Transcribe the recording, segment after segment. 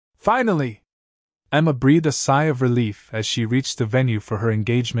Finally! Emma breathed a sigh of relief as she reached the venue for her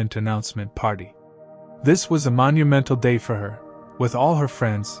engagement announcement party. This was a monumental day for her, with all her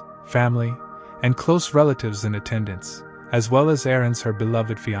friends, family, and close relatives in attendance, as well as Aaron's her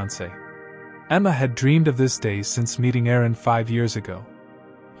beloved fiancé. Emma had dreamed of this day since meeting Aaron 5 years ago.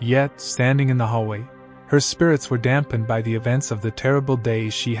 Yet, standing in the hallway, her spirits were dampened by the events of the terrible day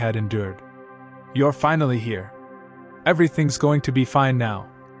she had endured. "You're finally here. Everything's going to be fine now,"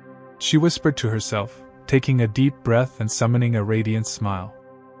 she whispered to herself, taking a deep breath and summoning a radiant smile.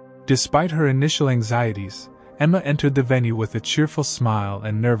 Despite her initial anxieties, Emma entered the venue with a cheerful smile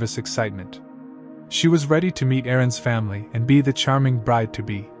and nervous excitement. She was ready to meet Aaron's family and be the charming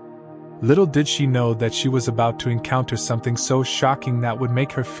bride-to-be. Little did she know that she was about to encounter something so shocking that would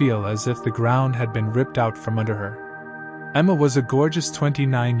make her feel as if the ground had been ripped out from under her. Emma was a gorgeous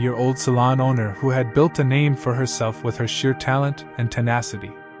 29-year-old salon owner who had built a name for herself with her sheer talent and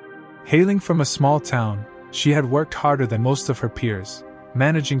tenacity. Hailing from a small town, she had worked harder than most of her peers,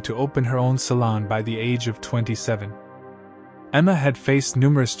 managing to open her own salon by the age of 27. Emma had faced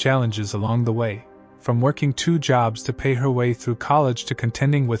numerous challenges along the way, from working 2 jobs to pay her way through college to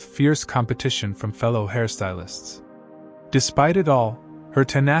contending with fierce competition from fellow hairstylists. Despite it all, her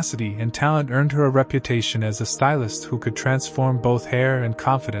tenacity and talent earned her a reputation as a stylist who could transform both hair and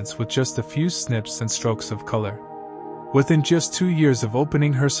confidence with just a few snips and strokes of color. Within just 2 years of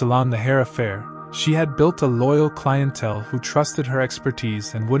opening her salon, The Hair Affair, she had built a loyal clientele who trusted her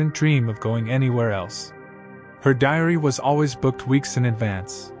expertise and wouldn't dream of going anywhere else. Her diary was always booked weeks in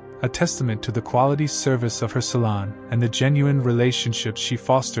advance, a testament to the quality service of her salon and the genuine relationships she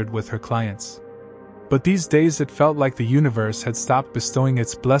fostered with her clients. But these days it felt like the universe had stopped bestowing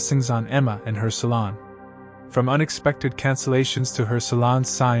its blessings on Emma and her salon. From unexpected cancellations to her salon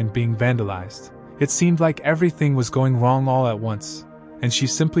sign being vandalized, it seemed like everything was going wrong all at once, and she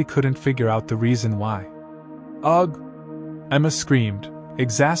simply couldn't figure out the reason why. "Ugh!" Emma screamed,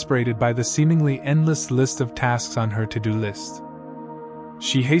 exasperated by the seemingly endless list of tasks on her to-do list.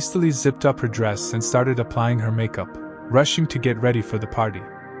 She hastily zipped up her dress and started applying her makeup, rushing to get ready for the party.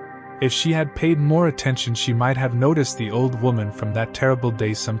 If she had paid more attention, she might have noticed the old woman from that terrible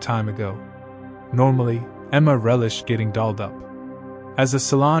day some time ago. Normally, Emma relished getting dolled up. As a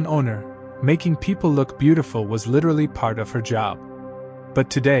salon owner, making people look beautiful was literally part of her job.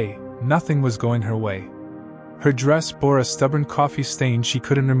 But today, nothing was going her way. Her dress bore a stubborn coffee stain she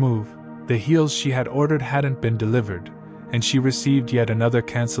couldn't remove, the heels she had ordered hadn't been delivered, and she received yet another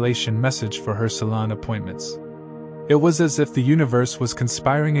cancellation message for her salon appointments. It was as if the universe was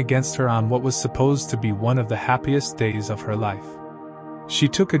conspiring against her on what was supposed to be one of the happiest days of her life. She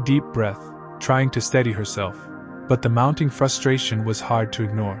took a deep breath, trying to steady herself, but the mounting frustration was hard to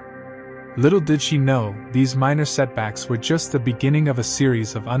ignore. Little did she know, these minor setbacks were just the beginning of a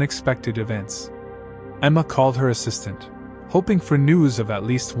series of unexpected events. Emma called her assistant, hoping for news of at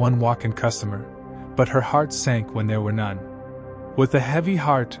least one walk-in customer, but her heart sank when there were none. With a heavy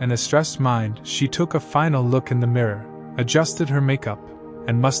heart and a stressed mind, she took a final look in the mirror, adjusted her makeup,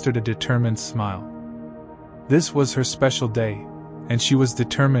 and mustered a determined smile. This was her special day, and she was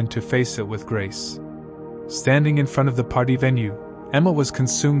determined to face it with grace. Standing in front of the party venue, Emma was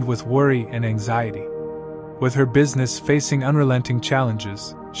consumed with worry and anxiety. With her business facing unrelenting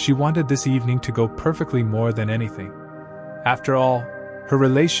challenges, she wanted this evening to go perfectly more than anything. After all, her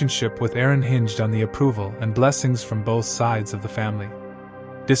relationship with Aaron hinged on the approval and blessings from both sides of the family.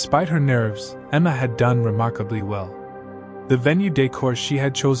 Despite her nerves, Emma had done remarkably well. The venue decor she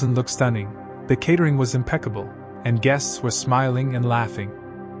had chosen looked stunning, the catering was impeccable, and guests were smiling and laughing.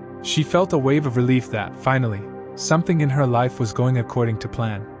 She felt a wave of relief that, finally, something in her life was going according to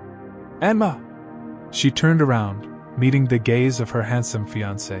plan. "Emma!" She turned around, meeting the gaze of her handsome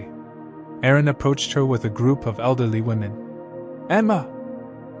fiancé. Aaron approached her with a group of elderly women. "Emma!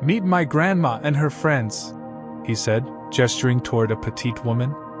 Meet my grandma and her friends," he said, gesturing toward a petite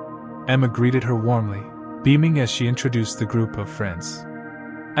woman. Emma greeted her warmly, beaming as she introduced the group of friends.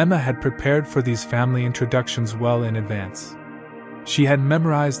 Emma had prepared for these family introductions well in advance. She had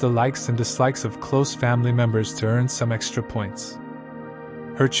memorized the likes and dislikes of close family members to earn some extra points.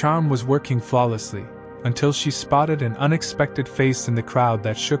 Her charm was working flawlessly, until she spotted an unexpected face in the crowd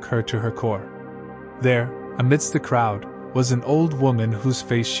that shook her to her core. There, amidst the crowd, was an old woman whose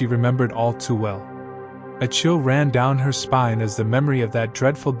face she remembered all too well. A chill ran down her spine as the memory of that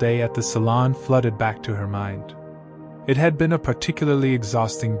dreadful day at the salon flooded back to her mind. It had been a particularly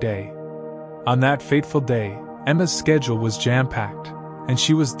exhausting day. On that fateful day, Emma's schedule was jam-packed, and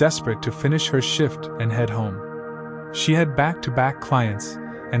she was desperate to finish her shift and head home. She had back-to-back clients,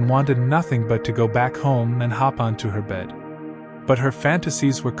 and wanted nothing but to go back home and hop onto her bed. But her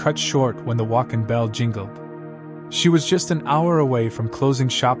fantasies were cut short when the walk-in bell jingled. She was just an hour away from closing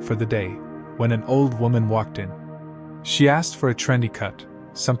shop for the day when an old woman walked in. She asked for a trendy cut,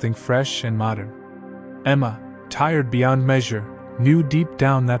 something fresh and modern. Emma, tired beyond measure, knew deep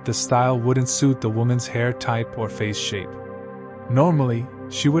down that the style wouldn't suit the woman's hair type or face shape. Normally,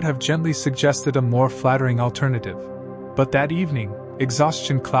 she would have gently suggested a more flattering alternative, but that evening,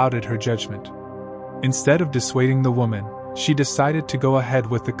 exhaustion clouded her judgment. Instead of dissuading the woman, she decided to go ahead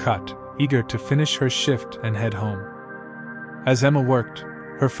with the cut, eager to finish her shift and head home. As Emma worked,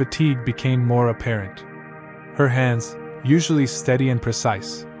 her fatigue became more apparent. Her hands, usually steady and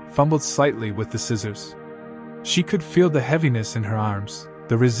precise, fumbled slightly with the scissors. She could feel the heaviness in her arms,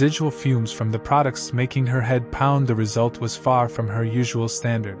 the residual fumes from the products making her head pound. The result was far from her usual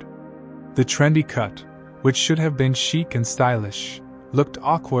standard. The trendy cut, which should have been chic and stylish, looked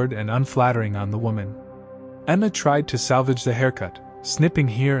awkward and unflattering on the woman. Emma tried to salvage the haircut, snipping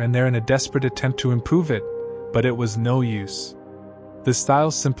here and there in a desperate attempt to improve it, but it was no use. The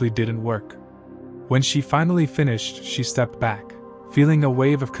style simply didn't work. When she finally finished, she stepped back, feeling a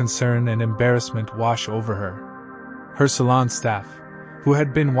wave of concern and embarrassment wash over her. Her salon staff, who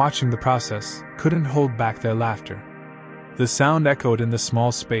had been watching the process, couldn't hold back their laughter. The sound echoed in the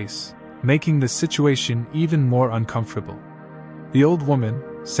small space, making the situation even more uncomfortable. The old woman,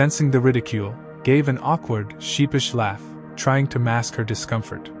 sensing the ridicule, gave an awkward, sheepish laugh, trying to mask her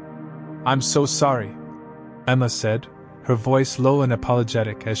discomfort. "I'm so sorry," Emma said, her voice low and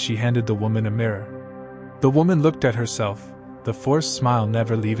apologetic as she handed the woman a mirror. The woman looked at herself, the forced smile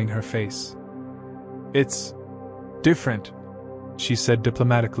never leaving her face. "It's different," she said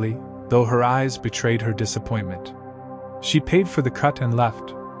diplomatically, though her eyes betrayed her disappointment. She paid for the cut and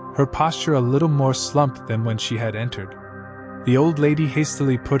left, her posture a little more slumped than when she had entered. The old lady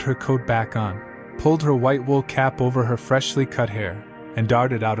hastily put her coat back on, pulled her white wool cap over her freshly cut hair, and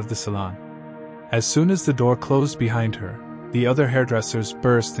darted out of the salon. As soon as the door closed behind her, the other hairdressers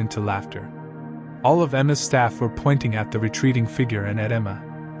burst into laughter. All of Emma's staff were pointing at the retreating figure and at Emma,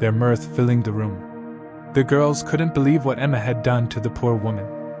 their mirth filling the room. The girls couldn't believe what Emma had done to the poor woman.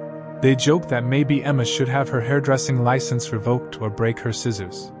 They joked that maybe Emma should have her hairdressing license revoked or break her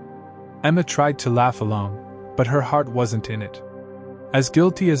scissors. Emma tried to laugh along, but her heart wasn't in it. As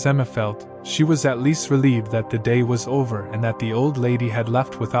guilty as Emma felt, she was at least relieved that the day was over and that the old lady had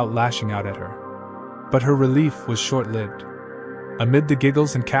left without lashing out at her. But her relief was short-lived. Amid the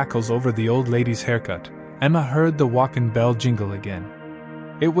giggles and cackles over the old lady's haircut, Emma heard the walk-in bell jingle again.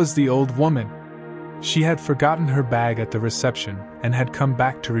 It was the old woman. She had forgotten her bag at the reception and had come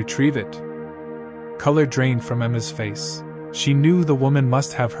back to retrieve it. Color drained from Emma's face. She knew the woman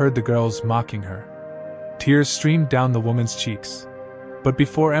must have heard the girls mocking her. Tears streamed down the woman's cheeks. But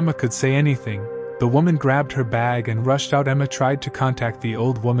before Emma could say anything, the woman grabbed her bag and rushed out. Emma tried to contact the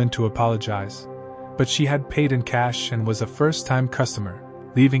old woman to apologize, but she had paid in cash and was a first-time customer,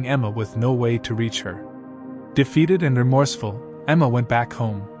 leaving Emma with no way to reach her. Defeated and remorseful, Emma went back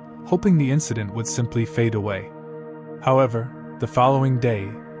home, hoping the incident would simply fade away. However, the following day,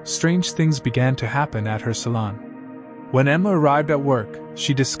 strange things began to happen at her salon. When Emma arrived at work,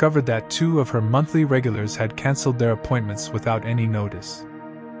 she discovered that 2 of her monthly regulars had cancelled their appointments without any notice.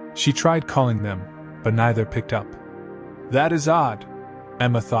 She tried calling them, but neither picked up. "That is odd,"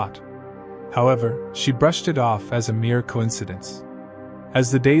 Emma thought. However, she brushed it off as a mere coincidence.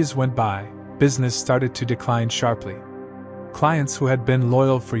 As the days went by, business started to decline sharply. Clients who had been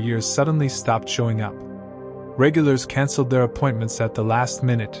loyal for years suddenly stopped showing up. Regulars canceled their appointments at the last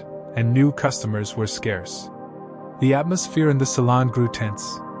minute, and new customers were scarce. The atmosphere in the salon grew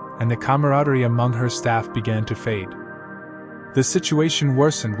tense, and the camaraderie among her staff began to fade. The situation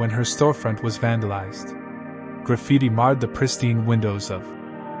worsened when her storefront was vandalized. Graffiti marred the pristine windows of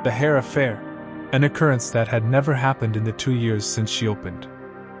the Hair Affair, an occurrence that had never happened in the 2 years since she opened.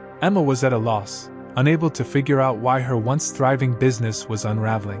 Emma was at a loss, unable to figure out why her once thriving business was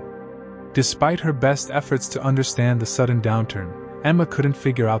unraveling. Despite her best efforts to understand the sudden downturn, Emma couldn't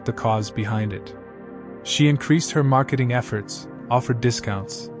figure out the cause behind it. She increased her marketing efforts, offered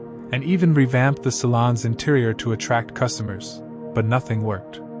discounts, and even revamped the salon's interior to attract customers, but nothing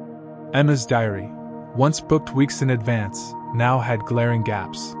worked. Emma's diary, once booked weeks in advance, now had glaring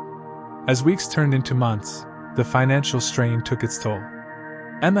gaps. As weeks turned into months, the financial strain took its toll.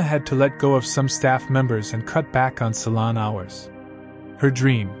 Emma had to let go of some staff members and cut back on salon hours. Her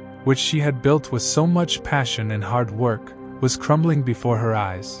dream, which she had built with so much passion and hard work, was crumbling before her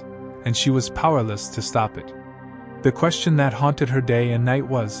eyes, and she was powerless to stop it. The question that haunted her day and night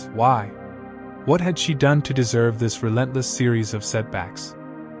was, why? What had she done to deserve this relentless series of setbacks?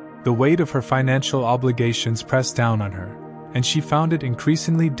 The weight of her financial obligations pressed down on her, and she found it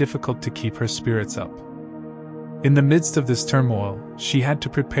increasingly difficult to keep her spirits up. In the midst of this turmoil, she had to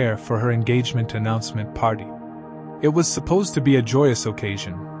prepare for her engagement announcement party. It was supposed to be a joyous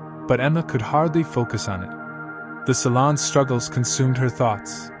occasion, but Emma could hardly focus on it. The salon's struggles consumed her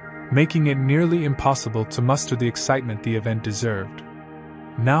thoughts, making it nearly impossible to muster the excitement the event deserved.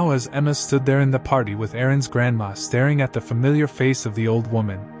 Now, as Emma stood there in the party with Erin's grandma staring at the familiar face of the old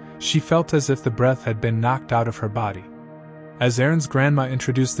woman, she felt as if the breath had been knocked out of her body. As Erin's grandma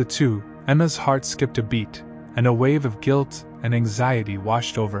introduced the two, Emma's heart skipped a beat, and a wave of guilt and anxiety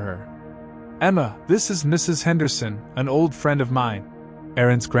washed over her. "Emma, this is Mrs. Henderson, an old friend of mine,"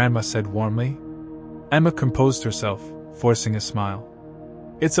 Erin's grandma said warmly. Emma composed herself, forcing a smile.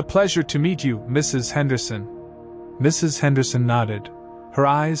 "It's a pleasure to meet you, Mrs. Henderson." Mrs. Henderson nodded, her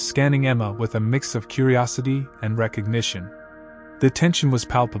eyes scanning Emma with a mix of curiosity and recognition. The tension was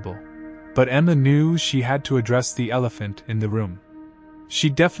palpable, but Emma knew she had to address the elephant in the room. She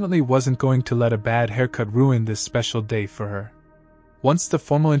definitely wasn't going to let a bad haircut ruin this special day for her. Once the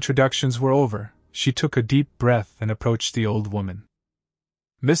formal introductions were over, she took a deep breath and approached the old woman.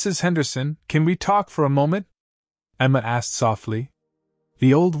 "Mrs. Henderson, can we talk for a moment?" Emma asked softly.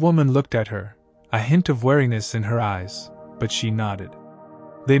 The old woman looked at her, a hint of wariness in her eyes, but she nodded.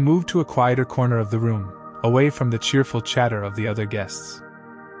 They moved to a quieter corner of the room, away from the cheerful chatter of the other guests.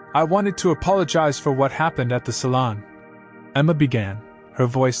 "I wanted to apologize for what happened at the salon," Emma began, her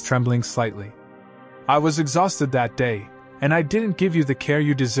voice trembling slightly. "I was exhausted that day, and I didn't give you the care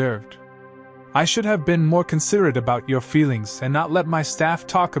you deserved. I should have been more considerate about your feelings and not let my staff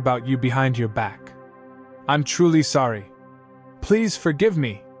talk about you behind your back. I'm truly sorry. Please forgive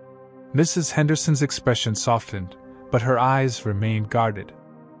me." Mrs. Henderson's expression softened, but her eyes remained guarded.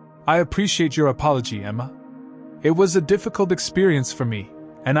 "I appreciate your apology, Emma. It was a difficult experience for me,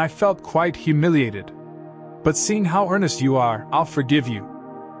 and I felt quite humiliated. But seeing how earnest you are, I'll forgive you."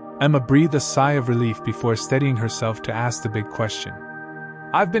 Emma breathed a sigh of relief before steadying herself to ask the big question.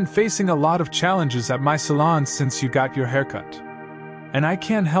 "I've been facing a lot of challenges at my salon since you got your haircut. And I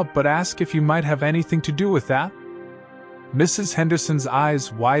can't help but ask if you might have anything to do with that?" Mrs. Henderson's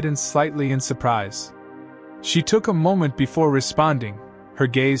eyes widened slightly in surprise. She took a moment before responding, her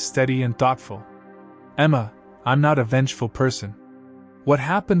gaze steady and thoughtful. "Emma, I'm not a vengeful person. What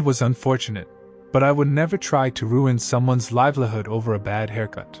happened was unfortunate, but I would never try to ruin someone's livelihood over a bad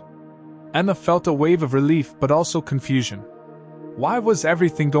haircut." Emma felt a wave of relief but also confusion. Why was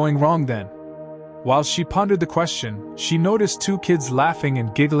everything going wrong then? While she pondered the question, she noticed two kids laughing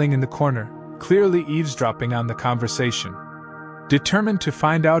and giggling in the corner, clearly eavesdropping on the conversation. Determined to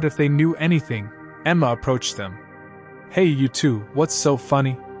find out if they knew anything, Emma approached them. "Hey, you two, what's so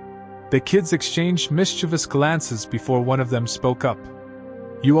funny?" The kids exchanged mischievous glances before one of them spoke up.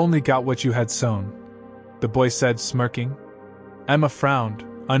 "You only got what you had sown," the boy said, smirking. Emma frowned,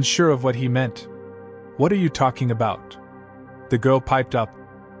 unsure of what he meant. "What are you talking about?" The girl piped up.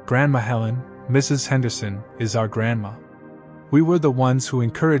 "Grandma Helen, Mrs. Henderson, is our grandma. We were the ones who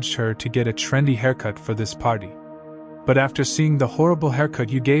encouraged her to get a trendy haircut for this party. But after seeing the horrible haircut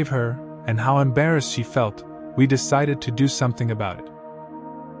you gave her, and how embarrassed she felt, we decided to do something about it."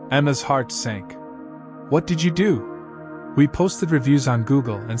 Emma's heart sank. "What did you do?" "We posted reviews on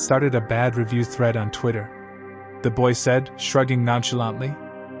Google and started a bad review thread on Twitter," the boy said, shrugging nonchalantly.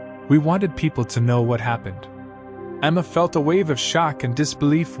 "We wanted people to know what happened." Emma felt a wave of shock and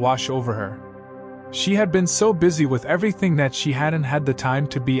disbelief wash over her. She had been so busy with everything that she hadn't had the time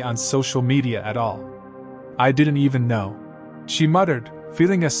to be on social media at all. "I didn't even know," she muttered,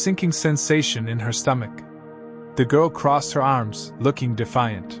 feeling a sinking sensation in her stomach. The girl crossed her arms, looking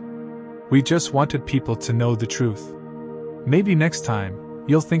defiant. "We just wanted people to know the truth. Maybe next time,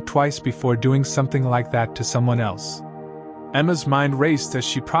 you'll think twice before doing something like that to someone else." Emma's mind raced as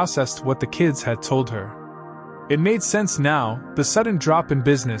she processed what the kids had told her. It made sense now, the sudden drop in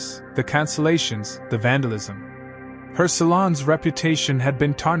business, the cancellations, the vandalism. Her salon's reputation had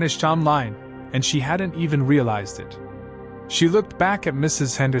been tarnished online, and she hadn't even realized it. She looked back at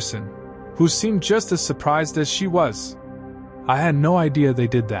Mrs. Henderson, who seemed just as surprised as she was. "I had no idea they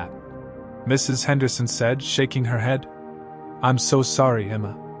did that," Mrs. Henderson said, shaking her head. "I'm so sorry,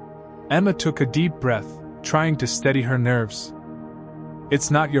 Emma." Emma took a deep breath, trying to steady her nerves.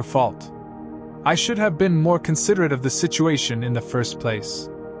 "It's not your fault. I should have been more considerate of the situation in the first place.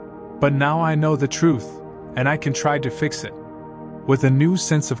 But now I know the truth, and I can try to fix it." With a new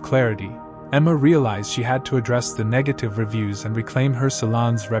sense of clarity, Emma realized she had to address the negative reviews and reclaim her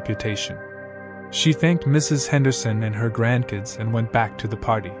salon's reputation. She thanked Mrs. Henderson and her grandkids and went back to the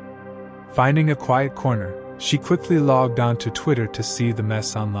party. Finding a quiet corner, she quickly logged on to Twitter to see the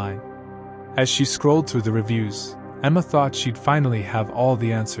mess online. As she scrolled through the reviews, Emma thought she'd finally have all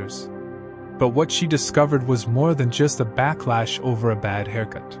the answers. But what she discovered was more than just a backlash over a bad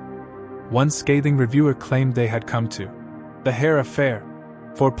haircut. One scathing reviewer claimed they had come to the hair affair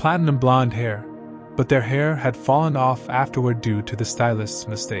for platinum blonde hair, but their hair had fallen off afterward due to the stylist's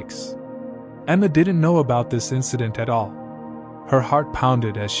mistakes. Emma didn't know about this incident at all. Her heart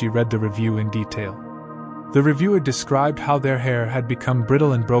pounded as she read the review in detail. The reviewer described how their hair had become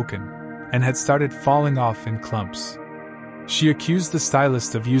brittle and broken, and had started falling off in clumps. She accused the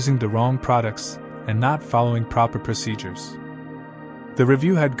stylist of using the wrong products and not following proper procedures. The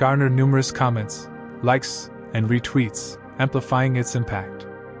review had garnered numerous comments, likes, and retweets, amplifying its impact.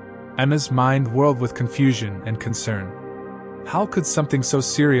 Emma's mind whirled with confusion and concern. How could something so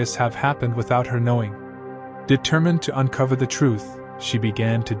serious have happened without her knowing? Determined to uncover the truth, she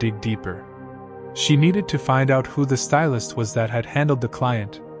began to dig deeper. She needed to find out who the stylist was that had handled the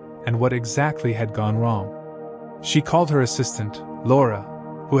client, and what exactly had gone wrong. She called her assistant, Laura,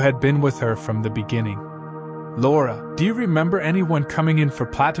 who had been with her from the beginning. "Laura, do you remember anyone coming in for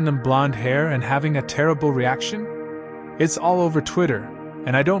platinum blonde hair and having a terrible reaction? It's all over Twitter,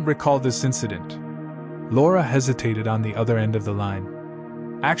 and I don't recall this incident." Laura hesitated on the other end of the line.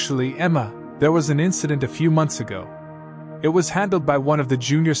 "Actually, Emma, there was an incident a few months ago. It was handled by one of the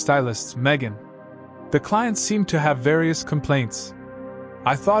junior stylists, Megan. The client seemed to have various complaints.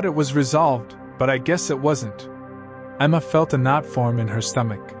 I thought it was resolved, but I guess it wasn't." Emma felt a knot form in her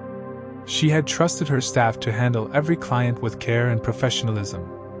stomach. She had trusted her staff to handle every client with care and professionalism,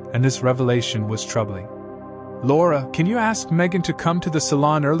 and this revelation was troubling. "Laura, can you ask Megan to come to the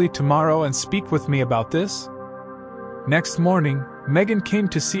salon early tomorrow and speak with me about this?" Next morning, Megan came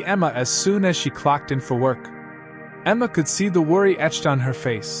to see Emma as soon as she clocked in for work. Emma could see the worry etched on her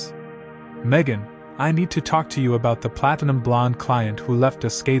face. "Megan, I need to talk to you about the platinum blonde client who left a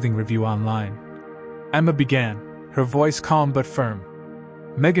scathing review online," Emma began, her voice calm but firm.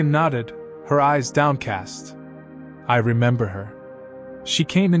 Megan nodded, her eyes downcast. "I remember her. She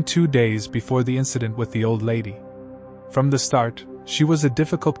came in 2 days before the incident with the old lady. From the start, she was a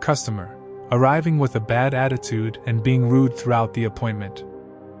difficult customer, arriving with a bad attitude and being rude throughout the appointment.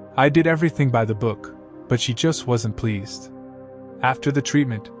 I did everything by the book, but she just wasn't pleased. After the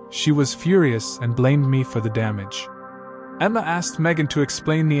treatment, she was furious and blamed me for the damage." Emma asked Megan to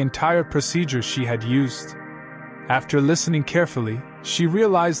explain the entire procedure she had used. After listening carefully, she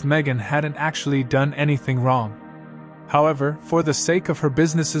realized Megan hadn't actually done anything wrong. However, for the sake of her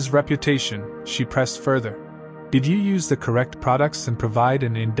business's reputation, she pressed further. "Did you use the correct products and provide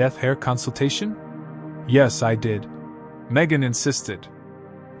an in-depth hair consultation?" "Yes, I did," Megan insisted.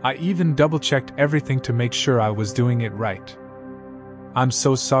 "I even double-checked everything to make sure I was doing it right." "I'm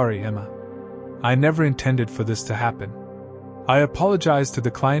so sorry, Emma. I never intended for this to happen." I apologized to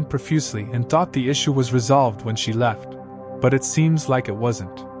the client profusely and thought the issue was resolved when she left, but it seems like it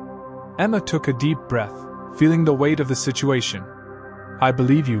wasn't. Emma took a deep breath, feeling the weight of the situation. "I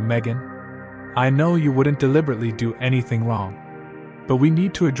believe you, Megan. I know you wouldn't deliberately do anything wrong. But we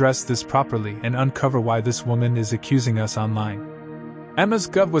need to address this properly and uncover why this woman is accusing us online." Emma's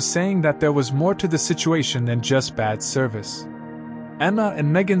gut was saying that there was more to the situation than just bad service. Emma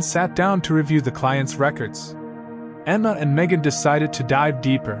and Megan sat down to review the client's records. Emma and Megan decided to dive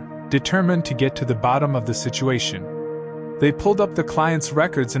deeper, determined to get to the bottom of the situation. They pulled up the client's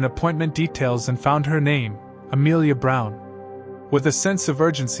records and appointment details and found her name, Amelia Brown. With a sense of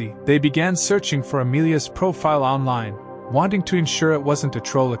urgency, they began searching for Amelia's profile online, wanting to ensure it wasn't a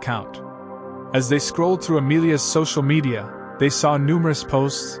troll account. As they scrolled through Amelia's social media, they saw numerous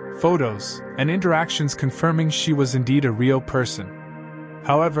posts, photos, and interactions confirming she was indeed a real person.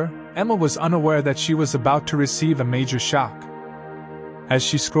 However, Emma was unaware that she was about to receive a major shock. As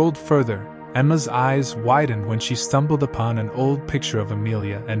she scrolled further, Emma's eyes widened when she stumbled upon an old picture of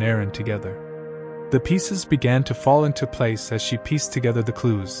Amelia and Aaron together. The pieces began to fall into place as she pieced together the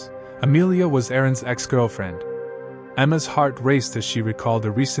clues. Amelia was Aaron's ex-girlfriend. Emma's heart raced as she recalled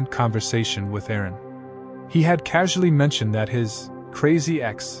a recent conversation with Aaron. He had casually mentioned that his crazy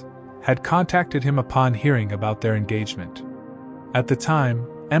ex had contacted him upon hearing about their engagement. At the time,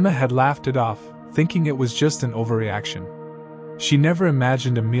 Emma had laughed it off, thinking it was just an overreaction. She never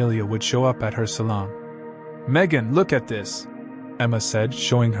imagined Amelia would show up at her salon. "Megan, look at this," Emma said,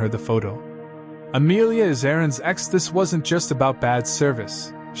 showing her the photo. "Amelia is Aaron's ex. This wasn't just about bad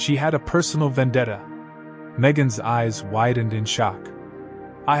service. She had a personal vendetta." Megan's eyes widened in shock.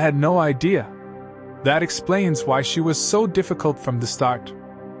 "I had no idea. That explains why she was so difficult from the start."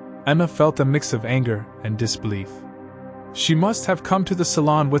 Emma felt a mix of anger and disbelief. She must have come to the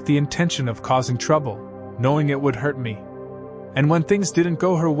salon with the intention of causing trouble, knowing it would hurt me. And when things didn't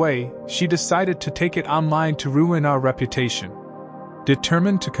go her way, she decided to take it online to ruin our reputation.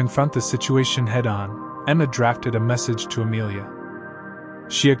 Determined to confront the situation head-on, Emma drafted a message to Amelia.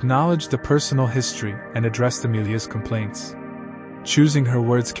 She acknowledged the personal history and addressed Amelia's complaints. Choosing her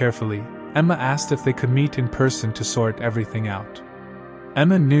words carefully, Emma asked if they could meet in person to sort everything out.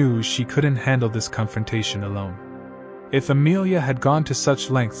 Emma knew she couldn't handle this confrontation alone. If Amelia had gone to such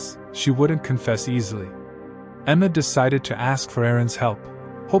lengths, she wouldn't confess easily. Emma decided to ask for Aaron's help,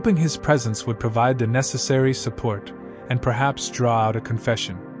 hoping his presence would provide the necessary support and perhaps draw out a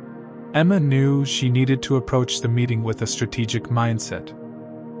confession. Emma knew she needed to approach the meeting with a strategic mindset.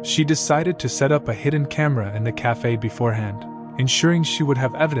 She decided to set up a hidden camera in the cafe beforehand, ensuring she would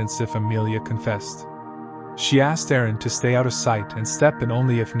have evidence if Amelia confessed. She asked Aaron to stay out of sight and step in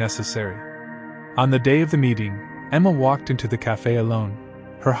only if necessary. On the day of the meeting, Emma walked into the cafe alone,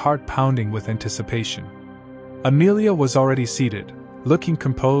 her heart pounding with anticipation. Amelia was already seated, looking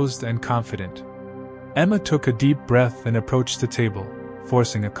composed and confident. Emma took a deep breath and approached the table,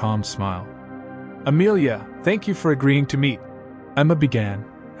 forcing a calm smile. "Amelia, thank you for agreeing to meet," Emma began,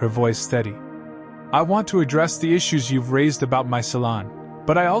 her voice steady. "I want to address the issues you've raised about my salon,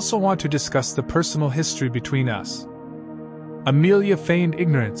 but I also want to discuss the personal history between us." Amelia feigned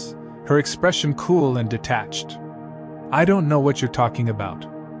ignorance, her expression cool and detached. "I don't know what you're talking about.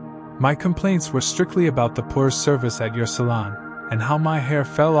 My complaints were strictly about the poor service at your salon, and how my hair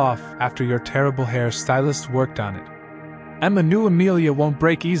fell off after your terrible hair stylist worked on it." Emma knew Amelia won't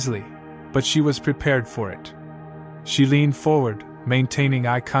break easily, but she was prepared for it. She leaned forward, maintaining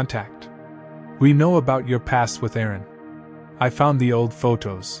eye contact. "We know about your past with Aaron. I found the old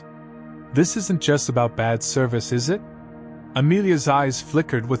photos. This isn't just about bad service, is it?" Amelia's eyes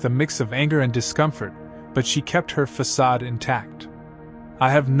flickered with a mix of anger and discomfort, but she kept her facade intact. "I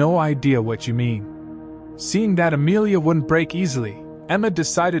have no idea what you mean." Seeing that Amelia wouldn't break easily, Emma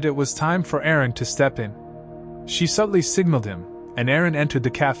decided it was time for Aaron to step in. She subtly signaled him, and Aaron entered the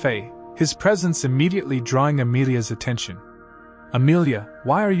cafe, his presence immediately drawing Amelia's attention. "Amelia,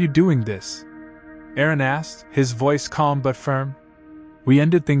 why are you doing this?" Aaron asked, his voice calm but firm. "We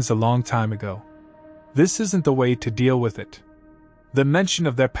ended things a long time ago. This isn't the way to deal with it." The mention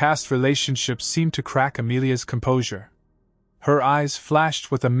of their past relationship seemed to crack Amelia's composure. Her eyes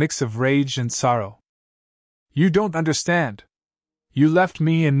flashed with a mix of rage and sorrow. "You don't understand. You left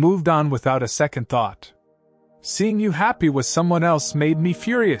me and moved on without a second thought. Seeing you happy with someone else made me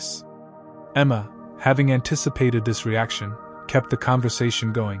furious." Emma, having anticipated this reaction, kept the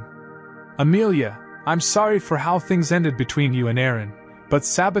conversation going. "Amelia, I'm sorry for how things ended between you and Aaron, but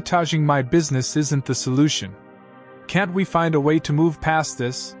sabotaging my business isn't the solution. Can't we find a way to move past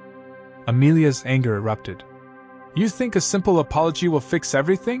this?" Amelia's anger erupted. "You think a simple apology will fix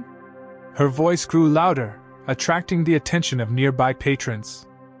everything?" Her voice grew louder, attracting the attention of nearby patrons.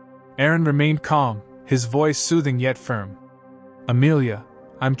 Aaron remained calm, his voice soothing yet firm. "Amelia,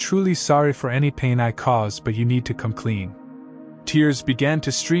 I'm truly sorry for any pain I caused, but you need to come clean." Tears began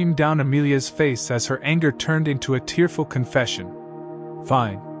to stream down Amelia's face as her anger turned into a tearful confession.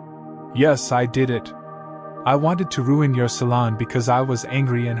 "Fine. Yes, I did it. I wanted to ruin your salon because I was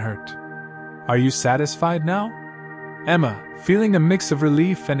angry and hurt. Are you satisfied now?" Emma, feeling a mix of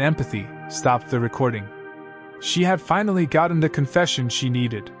relief and empathy, stopped the recording. She had finally gotten the confession she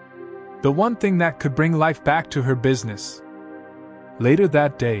needed. The one thing that could bring life back to her business. Later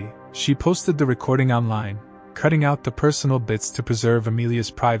that day, she posted the recording online, cutting out the personal bits to preserve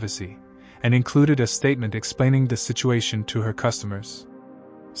Amelia's privacy, and included a statement explaining the situation to her customers.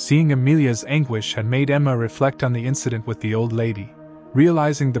 Seeing Amelia's anguish had made Emma reflect on the incident with the old lady,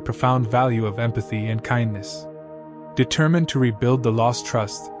 realizing the profound value of empathy and kindness. Determined to rebuild the lost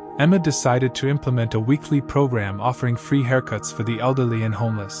trust, Emma decided to implement a weekly program offering free haircuts for the elderly and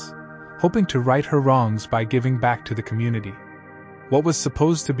homeless, hoping to right her wrongs by giving back to the community. What was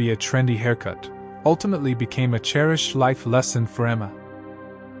supposed to be a trendy haircut ultimately became a cherished life lesson for Emma.